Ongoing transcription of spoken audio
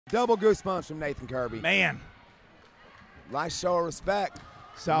Double goosebumps from Nathan Kirby. Man. Nice show of respect.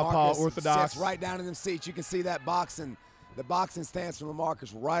 Southpaw LeMarcus orthodox. sits right down in them seats. You can see that boxing, the boxing stance from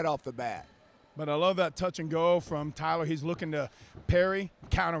LeMarcus right off the bat. But I love that touch and go from Tyler. He's looking to parry,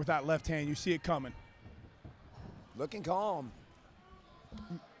 counter with that left hand. You see it coming. Looking calm.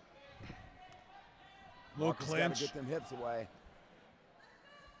 Little Marcus clinch. got to get them hips away.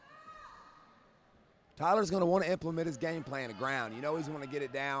 Tyler's going to want to implement his game plan to ground. You know he's going to get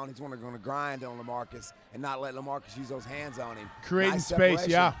it down. He's going to grind on LeMarcus and not let LeMarcus use those hands on him. Creating Nice space,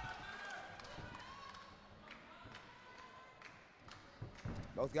 separation. yeah.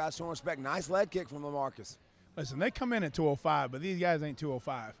 Both guys showing respect. Nice leg kick from LeMarcus. Listen, they come in at 205, but these guys ain't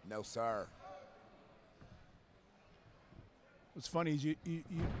 205. No, sir. What's funny is you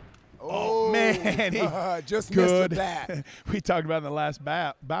Oh, man, he just missed good. with that. We talked about in the last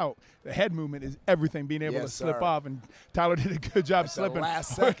bout. The head movement is everything, being able to slip off, and Tyler did a good job slipping. The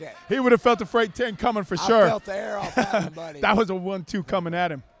last second. He would have felt the freight 10 coming for sure. I felt the air off that one, buddy. That was a 1-2 coming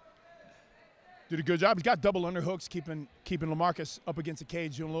at him. Did a good job. He's got double underhooks, keeping LeMarcus up against the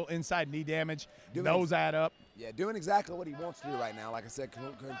cage, doing a little inside knee damage. Nose that up. Yeah, doing exactly what he wants to do right now. Like I said,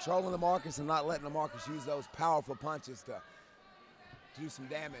 controlling LeMarcus and not letting LeMarcus use those powerful punches to do some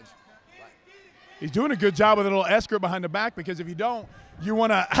damage. Right. He's doing a good job with a little S grip behind the back, because if you don't, you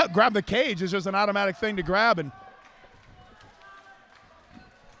want to grab the cage. It's just an automatic thing to grab. And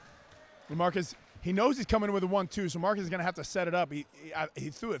LeMarcus, he knows he's coming with a 1-2, so Marcus is going to have to set it up. He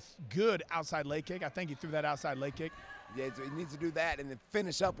threw a good outside leg kick. I think he threw that outside leg kick. Yeah, so he needs to do that and then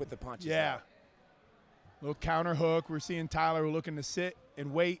finish up with the punches. Yeah. Little counter hook. We're seeing Tyler looking to sit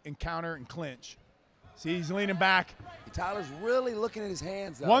and wait and counter and clinch. See, he's leaning back. Tyler's really looking at his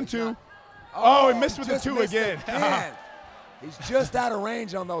hands, though. 1-2. Oh, he missed with the just 2 missed again. He's just out of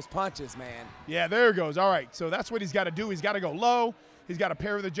range on those punches, man. Yeah, there it goes. All right, so that's what he's got to do. He's got to go low. He's got to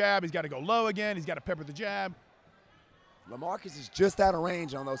pair with the jab. He's got to go low again. He's got to pepper the jab. LeMarcus is just out of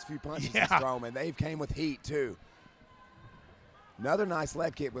range on those few punches he's thrown, and they came with heat, too. Another nice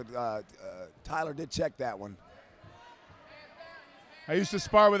leg kick, but Tyler did check that one. I used to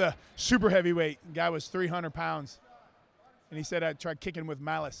spar with a super heavyweight. The guy was 300 pounds. And he said I'd try kicking with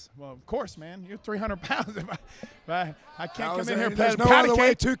malice. Well, of course, man. You're 300 pounds. I can't come in here There's no other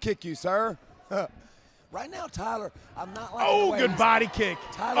way to kick you, sir. Right now, Tyler, I'm not like. Oh, good body kick.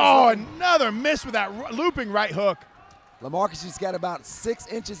 Tyler's another miss with that looping right hook. LeMarcus just got about 6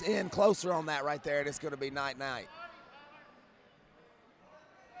 inches in closer on that right there, and it's going to be night-night.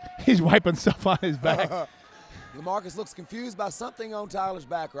 He's wiping stuff on his back. LeMarcus looks confused by something on Tyler's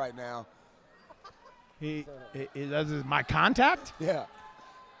back right now. He does my contact? Yeah.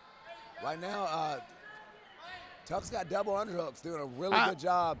 Right now, Tuck's got double underhooks, doing a really good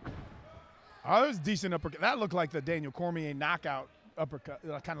job. Oh, that was a decent uppercut. That looked like the Daniel Cormier knockout uppercut,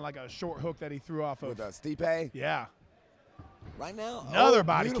 kind of like a short hook that he threw off of. With Stipe? Yeah. Right now, another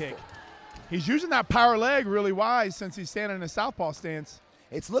body kick. He's using that power leg really wise since he's standing in a southpaw stance.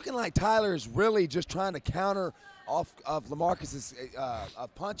 It's looking like Tyler's really just trying to counter off of LeMarcus's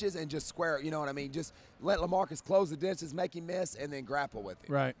punches and just square it, you know what I mean? Just let LeMarcus close the distance, make him miss, and then grapple with it.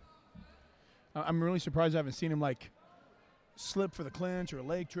 Right. I'm really surprised I haven't seen him, like, slip for the clinch or a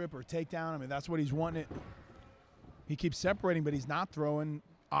leg trip or a takedown. I mean, that's what he's wanting it. He keeps separating, but he's not throwing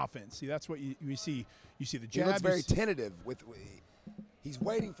offense. See, that's what you see. You see the jab. He looks very tentative. He's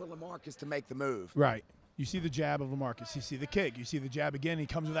waiting for LeMarcus to make the move. Right. You see the jab of LeMarcus. You see the kick. You see the jab again. He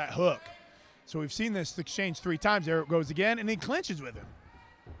comes with that hook. So we've seen this exchange 3 times. There it goes again, and he clinches with him.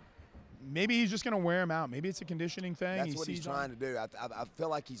 Maybe he's just going to wear him out. Maybe it's a conditioning thing. That's what he's trying to do. I feel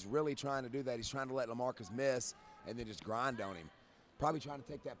like he's really trying to do that. He's trying to let LeMarcus miss and then just grind on him. Probably trying to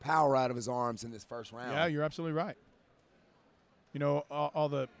take that power out of his arms in this first round. Yeah, you're absolutely right. You know, all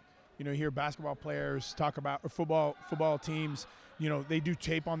the, you know, you hear basketball players talk about, or football teams, you know, they do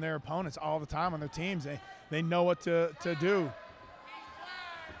tape on their opponents all the time on their teams. They know what to do.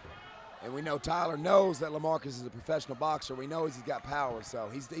 And we know Tyler knows that LeMarcus is a professional boxer. We know he's got power, so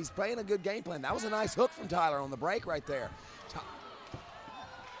he's playing a good game plan. That was a nice hook from Tyler on the break right there.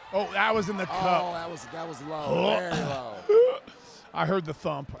 Oh, that was in the cup. Oh, that was low, very low. I heard the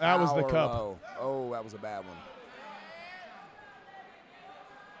thump. That was the cup. Low. Oh, that was a bad one.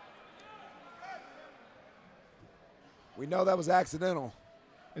 We know that was accidental.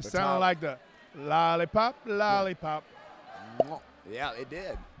 It sounded like the lollipop, lollipop. Yeah, it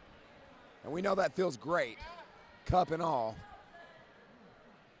did. And we know that feels great, cup and all.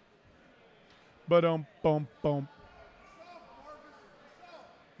 Boom.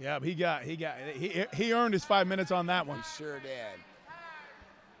 Yeah, but he earned his 5 minutes on that one. He sure did.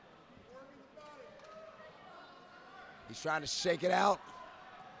 He's trying to shake it out.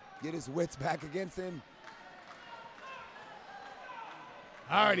 get his wits back against him.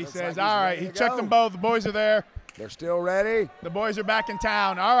 All right, he says. Like all right, he checked them both. The boys are there. They're still ready. The boys are back in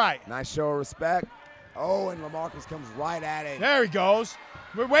town. All right. Nice show of respect. Oh, and LeMarcus comes right at him. There he goes.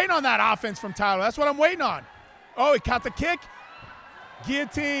 We're waiting on that offense from Tyler. That's what I'm waiting on. Oh, he caught the kick.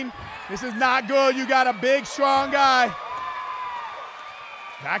 Guillotine. This is not good. You got a big, strong guy.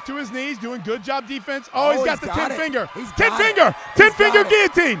 Back to his knees, doing good job defense. Oh, he's got the 10-finger. 10-finger. 10-finger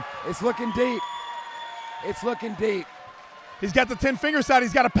guillotine. It's looking deep. It's looking deep. He's got the 10-finger side.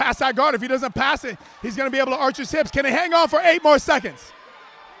 He's got to pass that guard. If he doesn't pass it, he's going to be able to arch his hips. Can he hang on for 8 more seconds?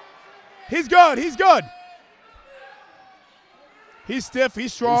 He's good. He's good. He's stiff.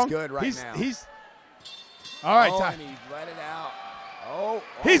 He's strong. He's good right now. All right, Ty. And he let it out. Oh,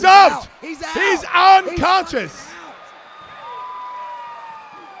 he's out. He's out. He's unconscious.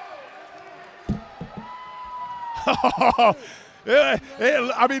 I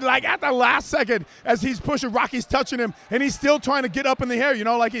mean, like at the last second, as he's pushing, Rocky's touching him, and he's still trying to get up in the air. You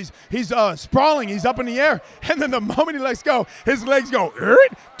know, like he's sprawling. He's up in the air, and then the moment he lets go, his legs go,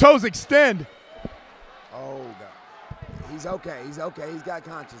 toes extend. Oh, God. He's okay. He's okay. He's got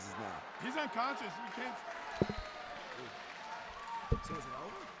consciousness now. He's unconscious. We can't. So is it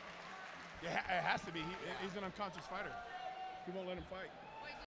over? Yeah, it has to be. He's an unconscious fighter. He won't let him fight.